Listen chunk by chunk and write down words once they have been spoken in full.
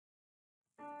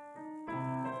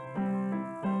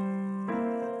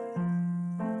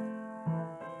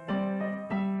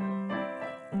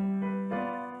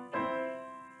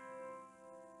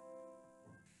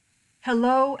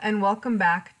Hello and welcome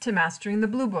back to Mastering the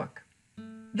Blue Book.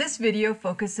 This video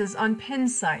focuses on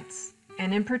pincites,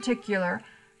 and in particular,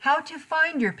 how to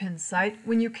find your pincite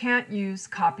when you can't use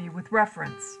copy with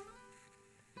reference.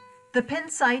 The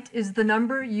pincite is the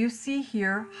number you see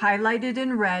here highlighted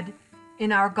in red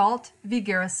in our Galt v.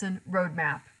 Garrison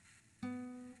roadmap.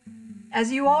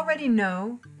 As you already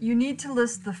know, you need to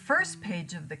list the first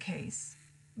page of the case,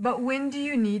 but when do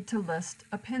you need to list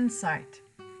a pincite?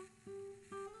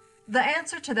 The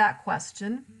answer to that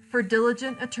question for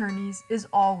diligent attorneys is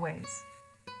always.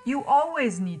 You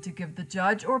always need to give the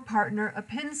judge or partner a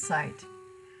pincite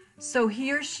so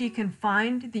he or she can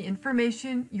find the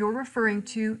information you're referring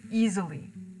to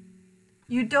easily.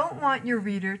 You don't want your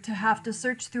reader to have to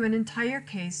search through an entire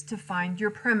case to find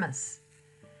your premise.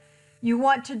 You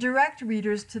want to direct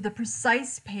readers to the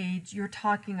precise page you're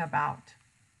talking about.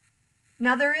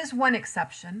 Now there is one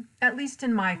exception, at least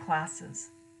in my classes.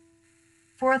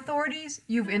 For authorities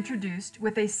you've introduced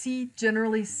with a C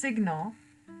generally signal,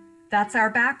 that's our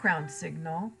background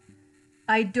signal,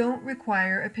 I don't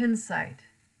require a pincite.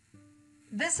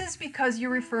 This is because you're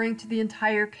referring to the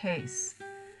entire case,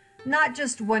 not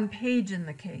just one page in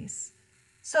the case.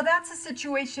 So that's a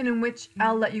situation in which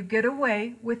I'll let you get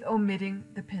away with omitting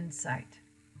the pincite.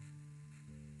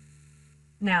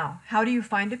 Now, how do you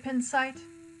find a pincite?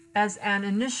 As an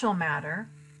initial matter,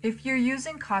 if you're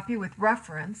using copy with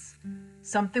reference,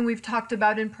 something we've talked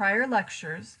about in prior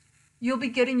lectures, you'll be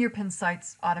getting your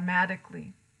pincites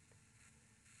automatically.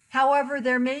 However,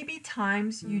 there may be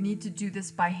times you need to do this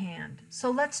by hand,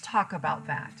 so let's talk about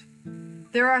that.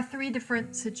 There are 3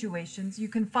 different situations you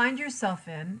can find yourself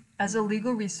in as a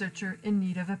legal researcher in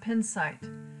need of a pincite.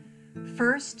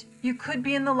 First, you could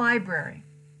be in the library,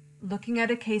 looking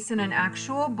at a case in an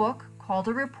actual book called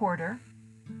a reporter.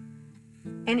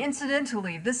 And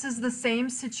incidentally, this is the same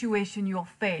situation you'll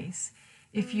face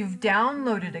if you've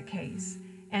downloaded a case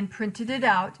and printed it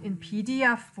out in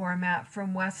PDF format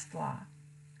from Westlaw.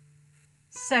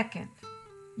 Second,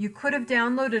 you could have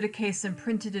downloaded a case and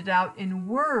printed it out in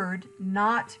Word,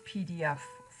 not PDF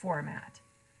format.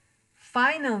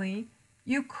 Finally,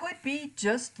 you could be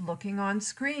just looking on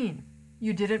screen.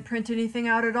 You didn't print anything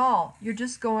out at all. You're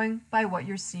just going by what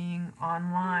you're seeing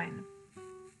online.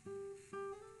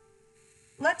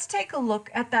 Let's take a look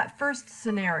at that first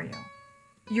scenario.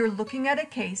 You're looking at a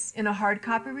case in a hard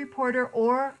copy reporter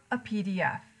or a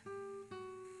PDF.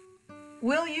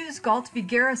 We'll use Galt v.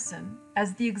 Garrison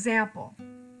as the example.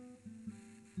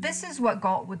 This is what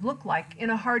Galt would look like in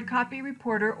a hard copy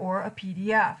reporter or a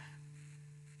PDF.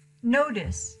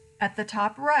 Notice at the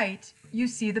top right you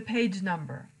see the page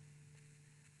number.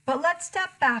 But let's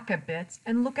step back a bit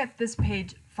and look at this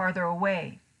page farther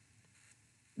away.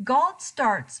 Galt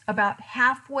starts about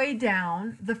halfway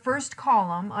down the first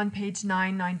column on page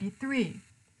 993.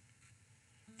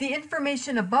 The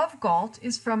information above Galt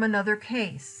is from another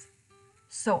case,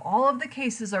 so all of the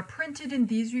cases are printed in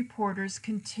these reporters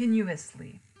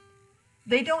continuously.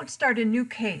 They don't start a new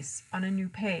case on a new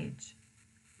page.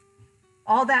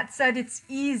 All that said, it's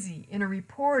easy in a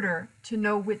reporter to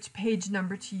know which page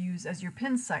number to use as your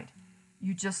pincite.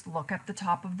 You just look at the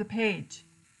top of the page.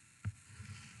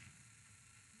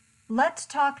 Let's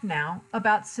talk now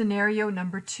about scenario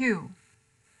number 2.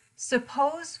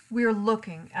 Suppose we're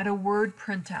looking at a Word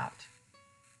printout.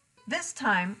 This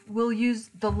time we'll use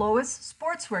the Lois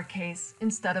sportswear case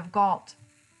instead of Galt.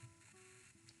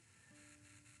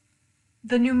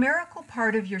 The numerical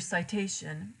part of your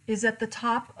citation is at the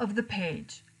top of the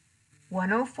page,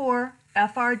 104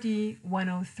 FRD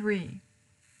 103.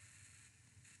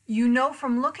 You know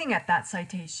from looking at that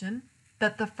citation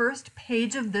that the first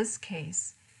page of this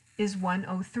case is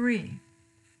 103.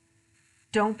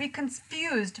 Don't be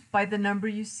confused by the number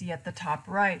you see at the top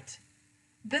right.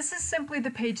 This is simply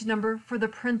the page number for the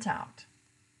printout.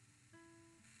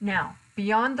 Now,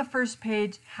 beyond the first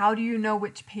page, how do you know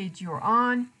which page you're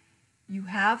on? You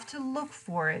have to look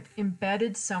for it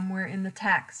embedded somewhere in the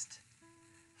text.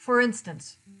 For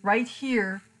instance, right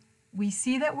here, we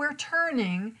see that we're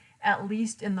turning, at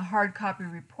least in the hard copy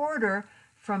reporter,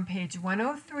 from page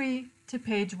 103 to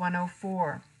page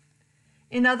 104.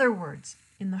 In other words,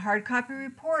 in the hard copy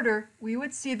reporter, we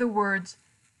would see the words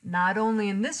not only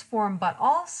in this form but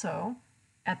also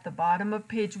at the bottom of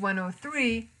page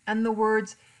 103 and the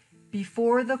words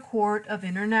before the Court of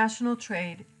International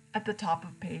Trade at the top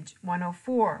of page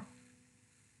 104.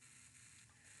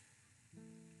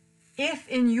 If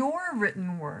in your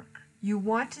written work you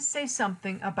want to say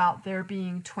something about there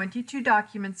being 22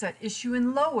 documents at issue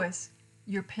in Lois,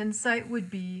 your pincite would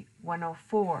be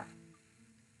 104.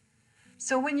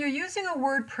 So when you're using a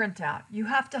Word printout, you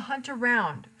have to hunt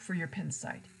around for your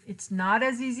pincite. It's not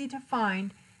as easy to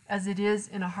find as it is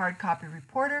in a hard copy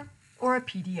reporter or a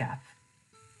PDF.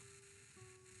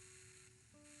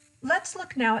 Let's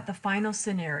look now at the final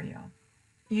scenario.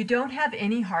 You don't have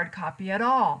any hard copy at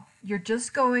all. You're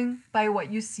just going by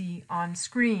what you see on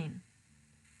screen.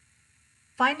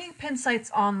 Finding pincites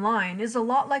online is a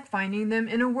lot like finding them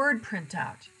in a Word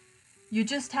printout. You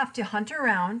just have to hunt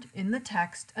around in the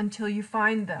text until you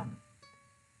find them.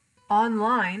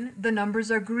 Online, the numbers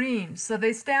are green, so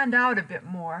they stand out a bit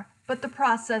more, but the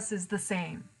process is the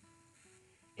same.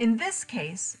 In this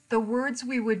case, the words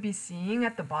we would be seeing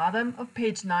at the bottom of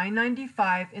page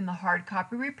 995 in the hard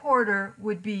copy reporter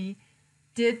would be,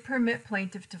 did permit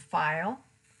plaintiff to file,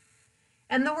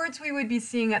 and the words we would be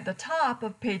seeing at the top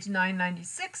of page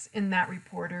 996 in that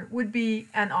reporter would be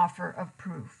an offer of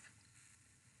proof.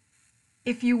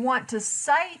 If you want to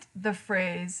cite the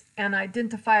phrase an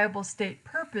identifiable state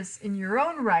purpose in your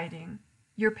own writing,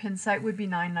 your pincite would be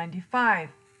 995.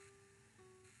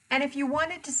 And if you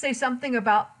wanted to say something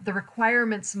about the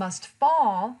requirements must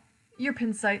fall, your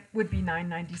pincite would be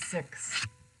 996.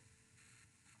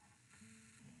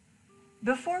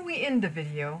 Before we end the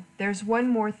video, there's one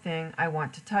more thing I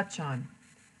want to touch on: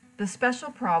 the special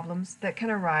problems that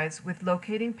can arise with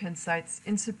locating pincites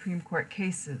in Supreme Court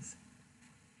cases.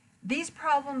 These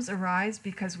problems arise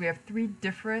because we have 3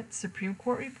 different Supreme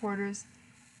Court reporters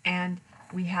and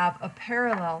we have a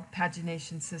parallel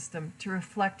pagination system to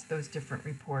reflect those different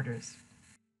reporters.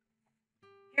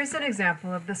 Here's an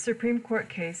example of the Supreme Court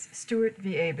case Stewart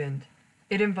v. Abend.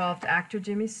 It involved actor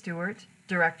Jimmy Stewart,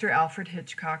 director Alfred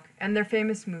Hitchcock, and their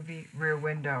famous movie Rear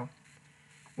Window.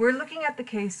 We're looking at the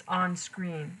case on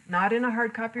screen, not in a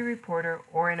hard copy reporter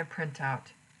or in a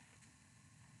printout.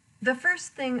 The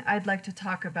first thing I'd like to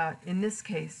talk about in this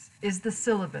case is the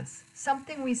syllabus,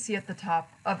 something we see at the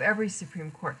top of every Supreme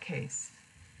Court case.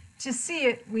 To see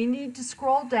it, we need to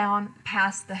scroll down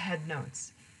past the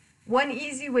headnotes. One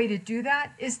easy way to do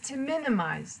that is to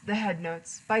minimize the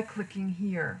headnotes by clicking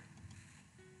here.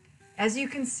 As you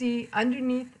can see,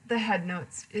 underneath the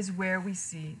headnotes is where we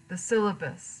see the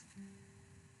syllabus.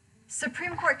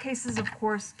 Supreme Court cases, of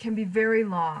course, can be very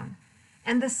long,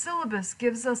 and the syllabus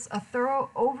gives us a thorough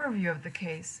overview of the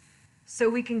case, so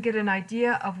we can get an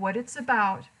idea of what it's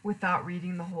about without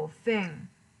reading the whole thing.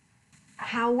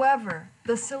 However,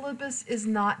 the syllabus is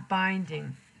not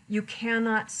binding. You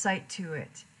cannot cite to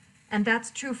it, and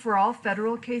that's true for all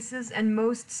federal cases and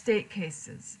most state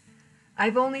cases.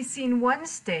 I've only seen one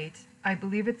state, I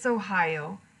believe it's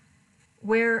Ohio,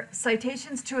 where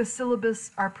citations to a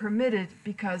syllabus are permitted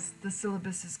because the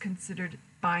syllabus is considered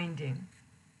binding.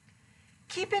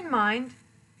 Keep in mind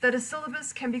that a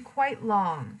syllabus can be quite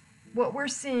long. What we're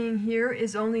seeing here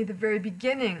is only the very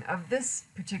beginning of this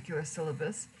particular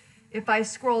syllabus. If I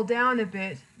scroll down a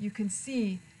bit, you can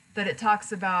see that it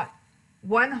talks about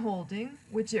one holding,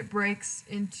 which it breaks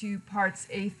into parts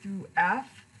A through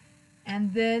F,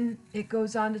 and then it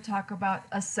goes on to talk about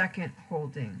a second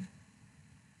holding.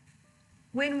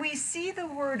 When we see the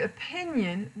word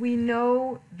opinion, we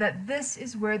know that this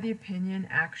is where the opinion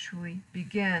actually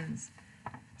begins.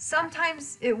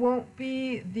 Sometimes it won't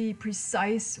be the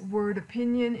precise word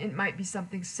opinion, it might be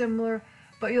something similar,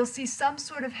 but you'll see some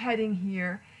sort of heading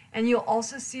here, and you'll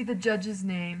also see the judge's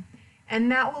name,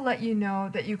 and that will let you know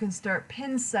that you can start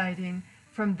pinciting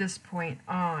from this point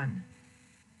on.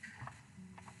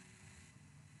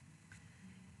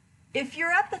 If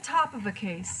you're at the top of a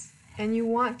case and you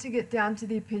want to get down to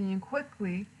the opinion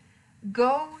quickly,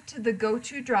 go to the Go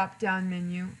To drop-down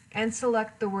menu and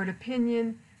select the word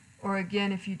opinion, or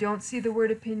again, if you don't see the word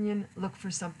opinion, look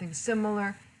for something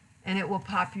similar and it will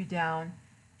pop you down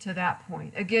to that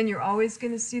point. Again, you're always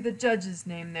going to see the judge's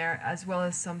name there as well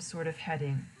as some sort of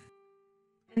heading.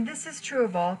 And this is true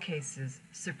of all cases: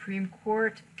 Supreme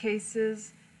Court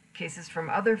cases, cases from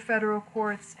other federal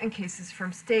courts, and cases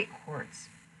from state courts.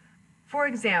 For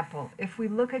example, if we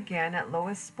look again at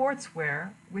Lois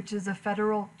Sportswear, which is a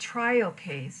federal trial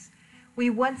case, we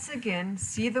once again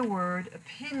see the word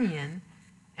opinion,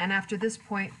 and after this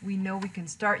point we know we can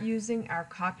start using our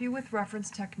copy with reference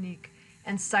technique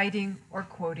and citing or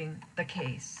quoting the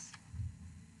case.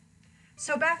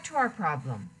 So back to our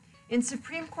problem. In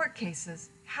Supreme Court cases,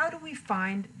 how do we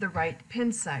find the right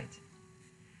pincite?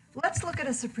 Let's look at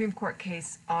a Supreme Court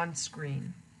case on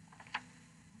screen.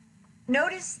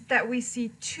 Notice that we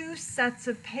see 2 sets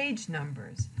of page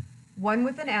numbers, one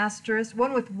with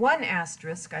one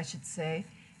asterisk, I should say,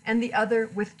 and the other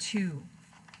with 2.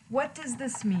 What does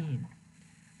this mean?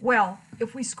 Well,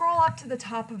 if we scroll up to the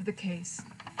top of the case,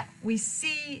 we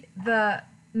see the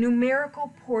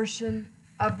numerical portion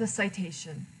of the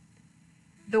citation.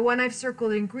 The one I've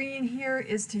circled in green here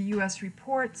is to U.S.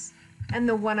 reports, and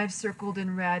the one I've circled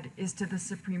in red is to the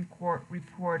Supreme Court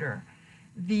reporter.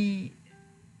 The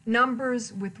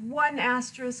numbers with 1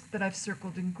 asterisk that I've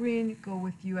circled in green go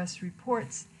with U.S.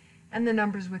 reports, and the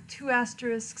numbers with 2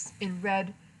 asterisks in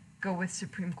red go with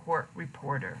Supreme Court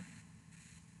reporter.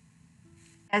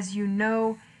 As you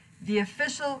know, the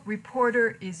official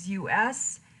reporter is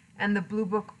U.S., and the Blue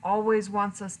Book always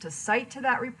wants us to cite to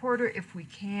that reporter if we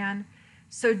can.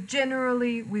 So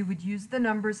generally, we would use the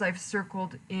numbers I've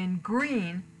circled in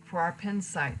green for our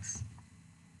pincites.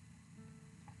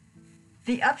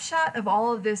 The upshot of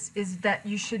all of this is that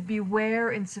you should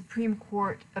beware in Supreme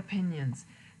Court opinions.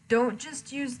 Don't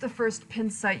just use the first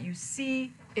pincite you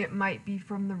see. It might be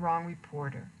from the wrong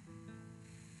reporter.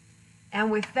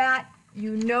 And with that,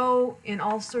 you know in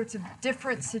all sorts of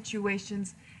different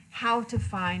situations how to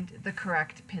find the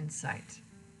correct pincite.